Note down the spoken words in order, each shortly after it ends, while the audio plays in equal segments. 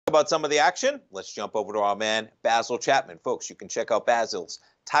about some of the action, let's jump over to our man, Basil Chapman. Folks, you can check out Basil's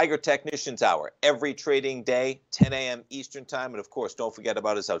Tiger Technicians Hour every trading day, 10 a.m. Eastern Time. And, of course, don't forget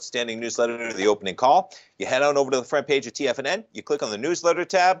about his outstanding newsletter, The Opening Call. You head on over to the front page of TFNN. You click on the newsletter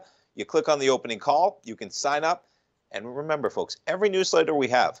tab. You click on the opening call. You can sign up. And remember, folks, every newsletter we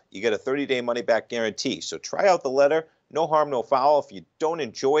have, you get a 30-day money-back guarantee. So try out the letter. No harm, no foul. If you don't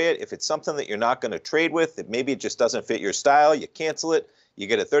enjoy it, if it's something that you're not going to trade with, that maybe it just doesn't fit your style, you cancel it. You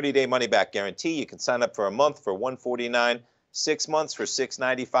get a 30-day money-back guarantee. You can sign up for a month for $149, 6 months for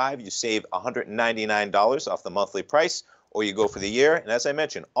 $695. You save $199 off the monthly price, or you go for the year. And as I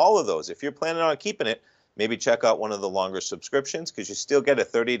mentioned, all of those, if you're planning on keeping it, maybe check out one of the longer subscriptions because you still get a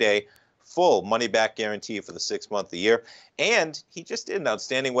 30-day full money-back guarantee for the 6 month a year. And he just did an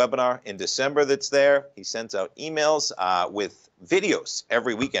outstanding webinar in December that's there. He sends out emails with videos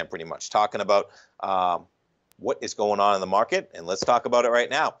every weekend pretty much talking about what is going on in the market, and let's talk about it right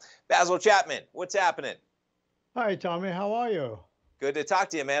now. Basil Chapman, what's happening? Hi, Tommy. How are you? Good to talk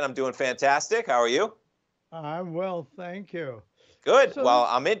to you, man. I'm doing fantastic. How are you? I'm well, thank you. Good. So, well,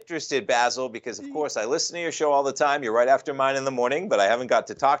 I'm interested, Basil, because, of course, I listen to your show all the time. You're right after mine in the morning, but I haven't got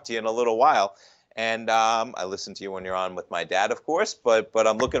to talk to you in a little while. And I listen to you when you're on with my dad, of course, but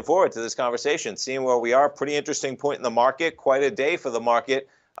I'm looking forward to this conversation, seeing where we are. Pretty interesting point in the market, quite a day for the market.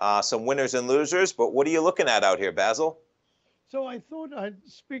 Some winners and losers, but what are you looking at out here, Basil? So I thought I'd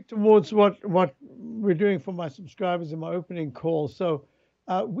speak towards what we're doing for my subscribers in my opening call. So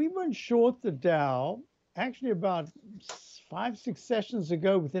we went short the Dow actually about 5-6 sessions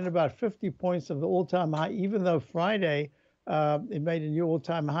ago within about 50 points of the all-time high, even though Friday it made a new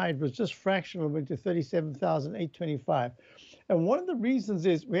all-time high. It was just fractional, went to 37,825. And one of the reasons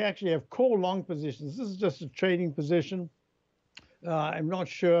is we actually have core long positions. This is just a trading position. I'm not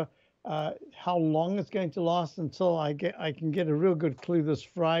sure how long it's going to last until I can get a real good clue this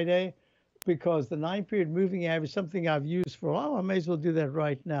Friday, because the 9-period moving average, something I've used for a while, I may as well do that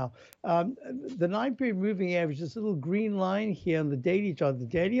right now. The 9-period moving average, this little green line here on the daily chart, the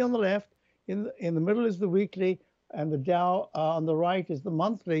daily on the left, in the middle is the weekly, and the Dow on the right is the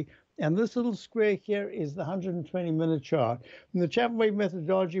monthly. And this little square here is the 120-minute chart. In the Chapman Wave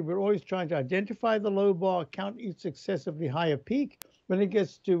methodology, we're always trying to identify the low bar, count each successively higher peak. When it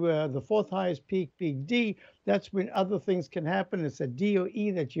gets to the fourth highest peak, big D, that's when other things can happen. It's a D or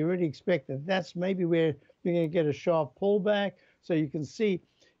E that you already expect. That's maybe where you're going to get a sharp pullback. So you can see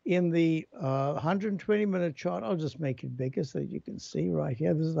in the 120-minute chart, I'll just make it bigger so you can see right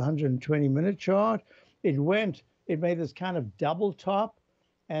here. This is the 120-minute chart. It made this kind of double top,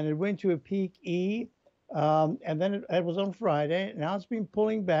 and it went to a peak E, and then it was on Friday. Now it's been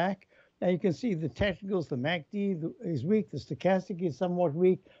pulling back. Now you can see the technicals, the MACD is weak, the stochastic is somewhat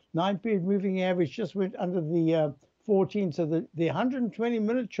weak. 9-period moving average just went under the 14. So the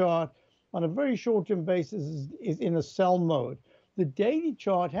 120-minute chart on a very short-term basis is in a sell mode. The daily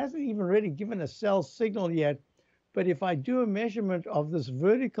chart hasn't even really given a sell signal yet. But if I do a measurement of this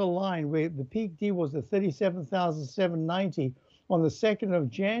vertical line where the peak D was the 37,790 on the 2nd of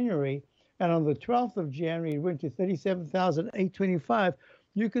January, and on the 12th of January, it went to 37,825,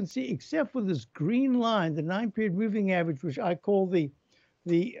 you can see, except for this green line, the 9-period moving average, which I call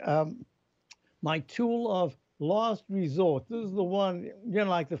my tool of last resort. This is the one,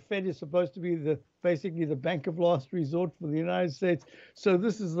 like the Fed is supposed to be basically the bank of last resort for the United States. So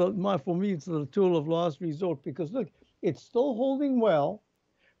this is for me, it's the tool of last resort, because look, it's still holding well,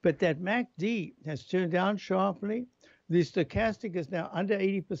 but that MACD has turned down sharply. The stochastic is now under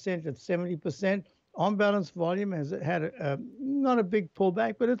 80% at 70%. On-balance volume has had not a big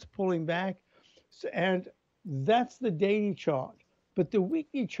pullback, but it's pulling back. And that's the daily chart. But the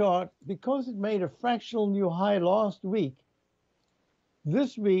weekly chart, because it made a fractional new high last week,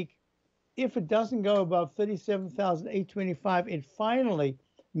 this week, if it doesn't go above 37,825, it finally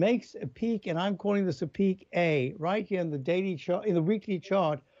makes a peak, and I'm calling this a peak A, right here in the daily chart, in the weekly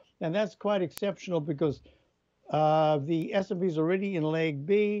chart. And that's quite exceptional because the S&P is already in leg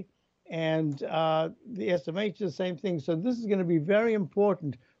B, and the SMH is the same thing. So this is going to be very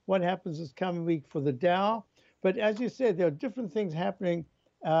important, what happens this coming week for the Dow. But as you said, there are different things happening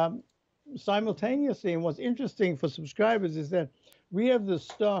simultaneously. And what's interesting for subscribers is that we have this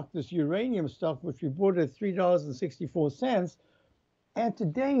stock, this uranium stock, which we bought at $3.64. And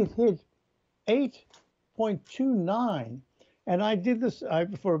today it hit 8.29. And I did this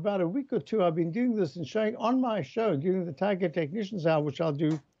for about a week or two. I've been doing this and showing on my show, doing the Tiger Technicians Hour, which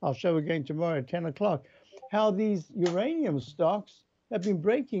I'll show again tomorrow at 10 o'clock, how these uranium stocks have been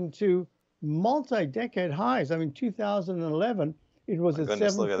breaking to multi-decade highs. I mean, 2011, it was at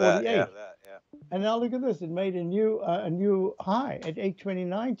 748. And now look at this. It made a new high at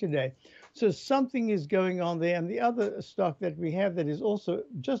 829 today. So something is going on there. And the other stock that we have that is also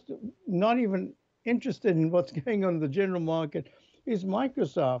just not even interested in what's going on in the general market is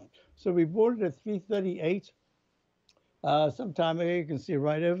Microsoft. So we bought it at 338 some time ago. You can see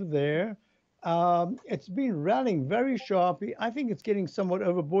right over there. It's been rallying very sharply. I think it's getting somewhat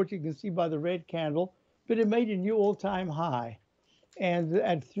overbought. You can see by the red candle, but it made a new all-time high, and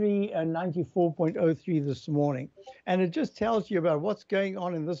at 394.03 this morning. And it just tells you about what's going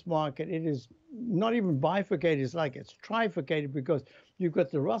on in this market. It is not even bifurcated. It's like it's trifurcated, because you've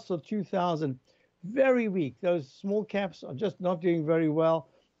got the Russell 2000 very weak. Those small caps are just not doing very well.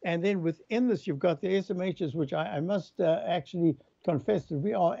 And then within this, you've got the SMHs, which I must actually confess that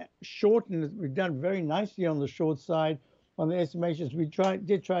we are short, and we've done very nicely on the short side on the SMHs. We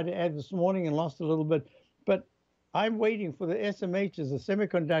did try to add this morning and lost a little bit, but I'm waiting for the SMHs, the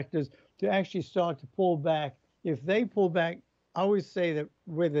semiconductors, to actually start to pull back. If they pull back, I always say that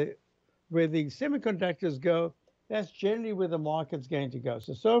where the semiconductors go, that's generally where the market's going to go.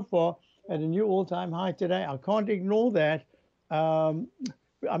 So far, at a new all-time high today, I can't ignore that. I'm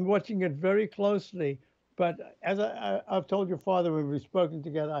watching it very closely. But as I've told your father when we've spoken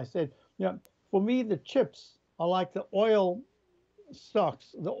together, I said, for me, the chips are like the oil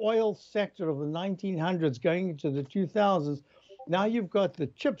stocks, the oil sector of the 1900s going into the 2000s. Now you've got the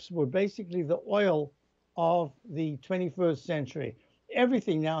chips were basically the oil of the 21st century.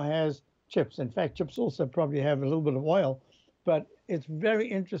 Everything now has chips. In fact, chips also probably have a little bit of oil, but it's very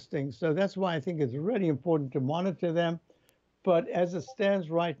interesting. So that's why I think it's really important to monitor them. But as it stands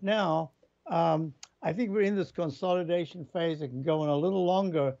right now, I think we're in this consolidation phase. It can go on a little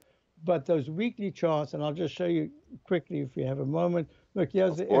longer, but those weekly charts, and I'll just show you quickly if you have a moment. Look,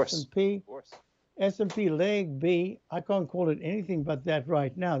 here's the S&P. S&P leg B. I can't call it anything but that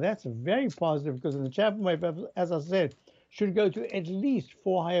right now. That's very positive, because in the Chapman wave, as I said, should go to at least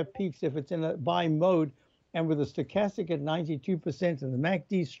 4 higher peaks if it's in a buy mode. And with the stochastic at 92% and the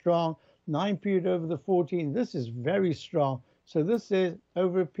MACD strong, 9 period over the 14, this is very strong. So this is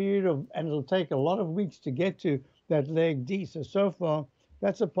over a period of, and it'll take a lot of weeks to get to that leg D. So far,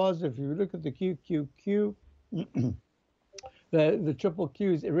 that's a positive. If you look at the QQQ, the triple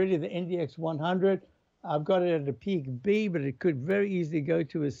Q is really the NDX 100. I've got it at a peak B, but it could very easily go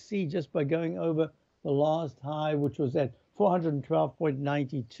to a C just by going over the last high, which was at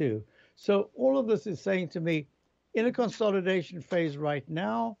 412.92. So all of this is saying to me, in a consolidation phase right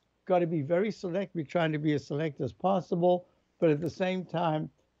now, got to be very select. We're trying to be as select as possible. But at the same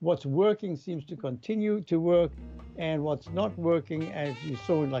time, what's working seems to continue to work, and what's not working, as you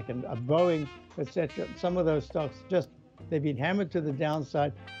saw in like a Boeing, etc., some of those stocks just, they've been hammered to the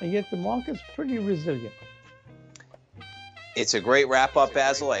downside, and yet the market's pretty resilient. It's a great wrap up,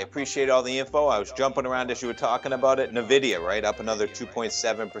 Basil. I appreciate all the info. I was jumping around as you were talking about it. NVIDIA, right, up another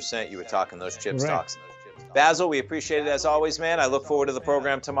 2.7%. You were talking those chip stocks. Basil, we appreciate it as always, man. I look forward to the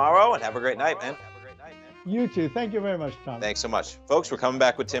program tomorrow, and have a great night, man. You too. Thank you very much, Tom. Thanks so much. Folks, we're coming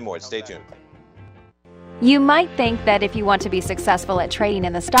back with Tim Ward. Stay tuned. You might think that if you want to be successful at trading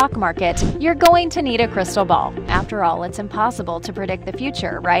in the stock market, you're going to need a crystal ball. After all, it's impossible to predict the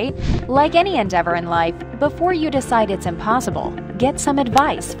future, right? Like any endeavor in life, before you decide it's impossible, get some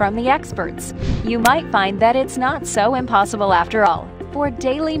advice from the experts. You might find that it's not so impossible after all. For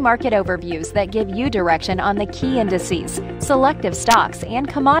daily market overviews that give you direction on the key indices, selective stocks, and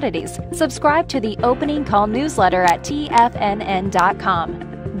commodities, subscribe to the Opening Call newsletter at TFNN.com.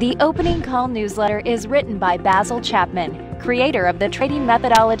 The Opening Call newsletter is written by Basil Chapman, creator of the trading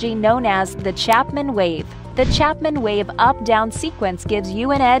methodology known as the Chapman Wave. The Chapman Wave up-down sequence gives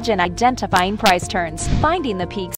you an edge in identifying price turns, finding the peaks,